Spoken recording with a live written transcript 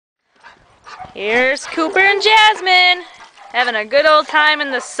Here's Cooper and Jasmine having a good old time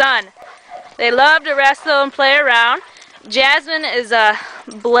in the sun. They love to wrestle and play around. Jasmine is a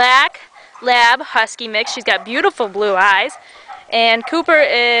black lab husky mix. She's got beautiful blue eyes. And Cooper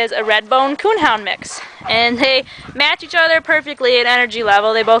is a red-bone coonhound mix. And they match each other perfectly at energy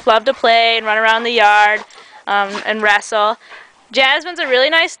level. They both love to play and run around the yard and wrestle. Jasmine's a really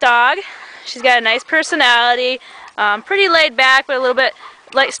nice dog. She's got a nice personality, pretty laid back, but a little bit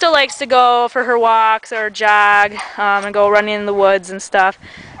still likes to go for her walks or jog and go running in the woods and stuff.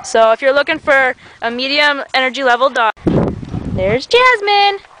 So if you're looking for a medium energy level dog, there's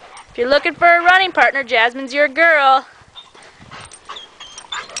Jasmine. If you're looking for a running partner, Jasmine's your girl.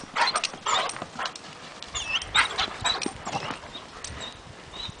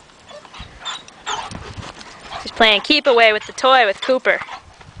 She's playing keep away with the toy with Cooper.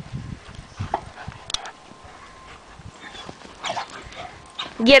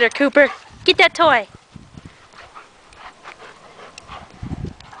 Get her, Cooper. Get that toy.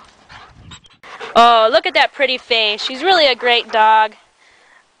 Oh, look at that pretty face. She's really a great dog.